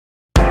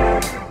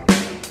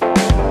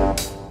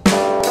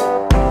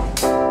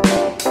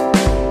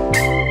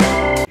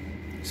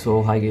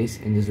So hi guys,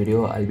 in this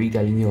video I'll be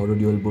telling you how to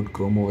dual boot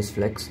Chrome OS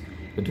Flex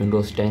with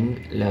Windows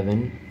 10,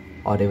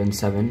 11 or even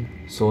 7.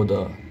 So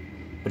the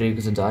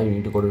prerequisites are you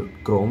need to go to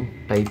Chrome,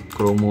 type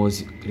Chrome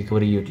OS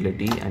recovery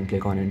utility and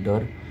click on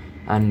enter,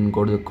 and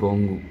go to the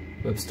Chrome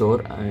web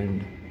store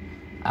and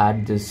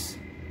add this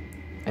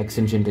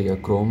extension to your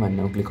Chrome, and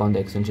now click on the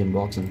extension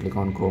box and click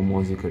on Chrome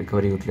OS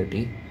recovery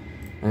utility.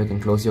 Now you can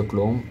close your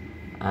Chrome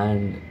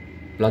and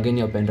plug in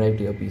your pendrive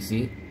to your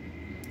PC.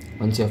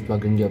 Once you have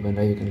plugged in your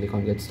pendrive, you can click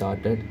on get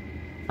started,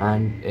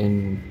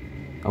 and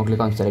now click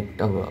on select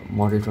a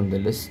model from the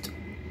list,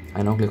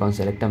 and now click on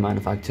select a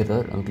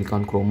manufacturer and click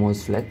on Chrome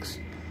OS Flex,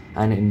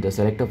 and in the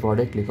select a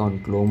product click on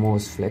Chrome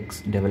OS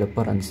Flex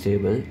developer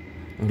unstable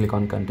and click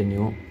on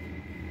continue.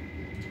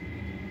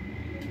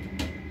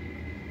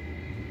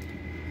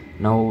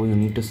 Now you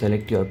need to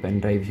select your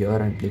pendrive here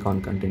and click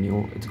on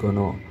continue. It's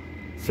gonna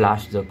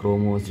flash the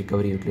Chrome OS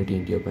recovery utility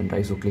into your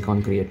pendrive, so click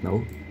on create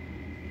now.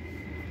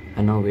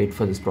 And now wait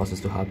for this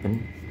process to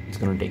happen. It's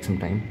going to take some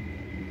time.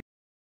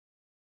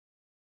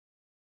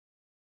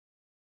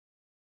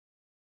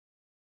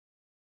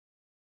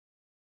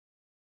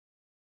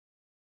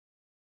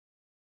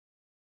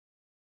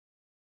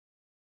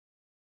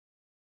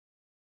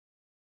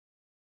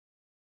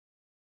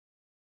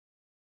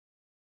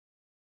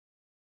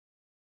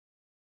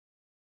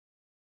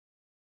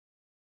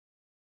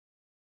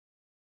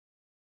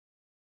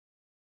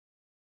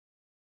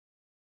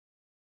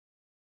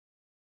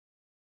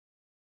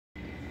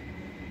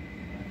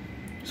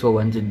 So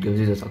once it gives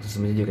you the success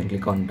message, you can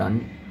click on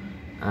done,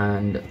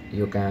 and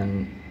you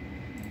can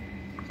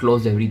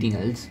close everything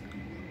else,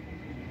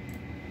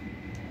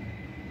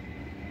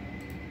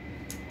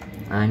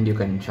 and you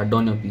can shut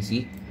down your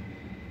PC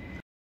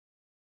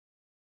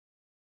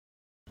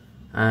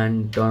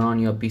and turn on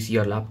your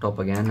PC or laptop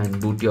again and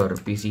boot your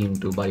PC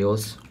into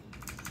BIOS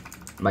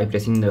by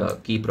pressing the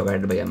key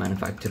provided by a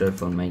manufacturer.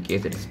 For my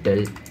case it is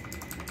Dell.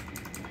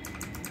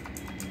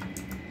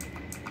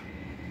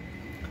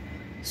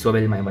 So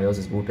while my BIOS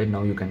is booted,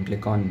 now you can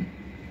click on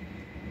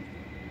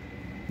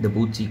the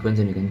boot sequence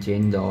and you can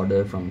change the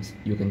order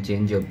you can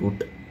change your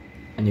boot,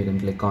 and you can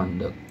click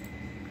on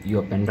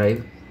your pen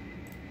drive,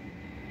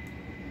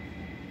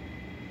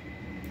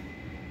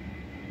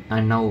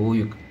 and now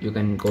you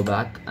can go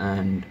back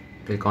and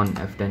click on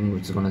F10,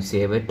 which is going to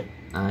save it,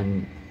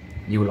 and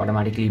you will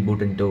automatically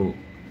boot into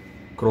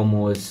Chrome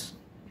OS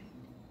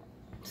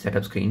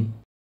setup screen.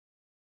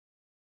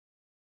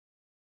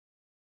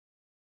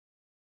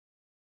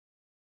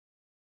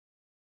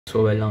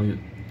 So now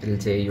it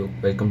will say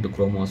welcome to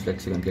Chrome OS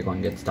Flex. You can click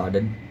on get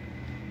started.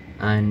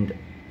 And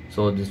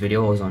so this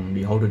video was on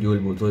how to dual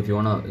boot. So if you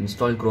want to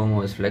install Chrome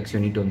OS Flex,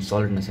 you need to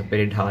install it in a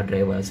separate hard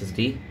drive or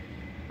SSD,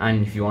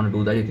 and if you want to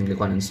do that, you can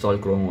click on install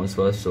Chrome OS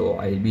first. So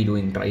I'll be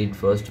doing try it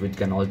first, which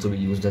can also be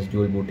used as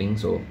dual booting.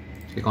 So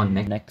click on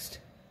next,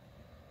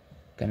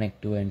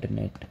 connect to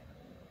internet.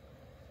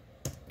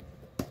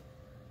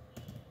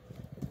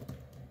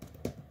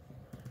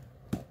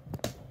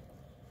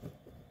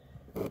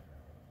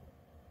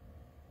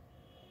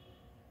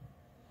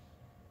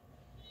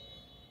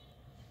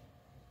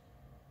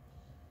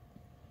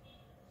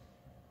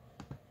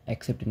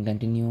 Accept and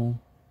continue,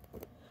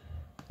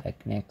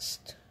 like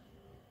next.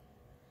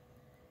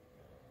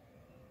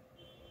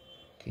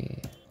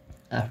 Okay,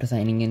 after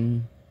signing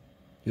in,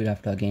 you'll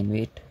have to again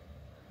wait.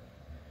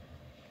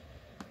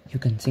 You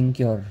can sync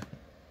your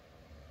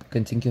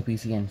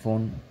PC and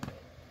phone.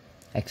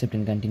 Accept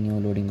and continue,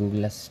 loading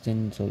Google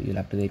Assistant, so you'll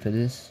have to wait for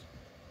this.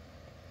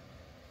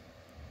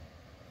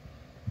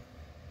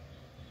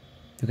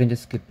 You can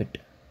just skip it,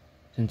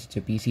 since it's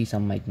your PC,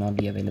 some might not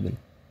be available.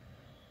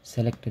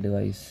 Select a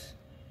device.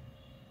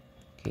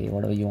 Okay,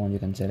 whatever you want you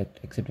can select.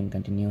 Accept and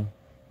continue.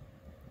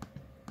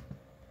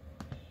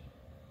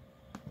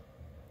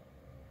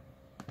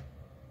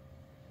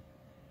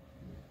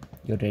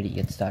 You're ready,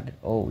 get started.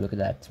 Oh, look at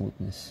that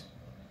smoothness.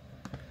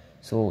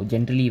 So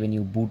generally when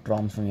you boot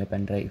ROMs from your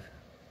pen drive,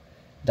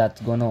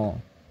 that's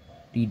gonna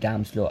be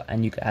damn slow,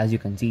 and as you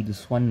can see,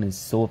 this one is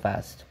so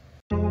fast.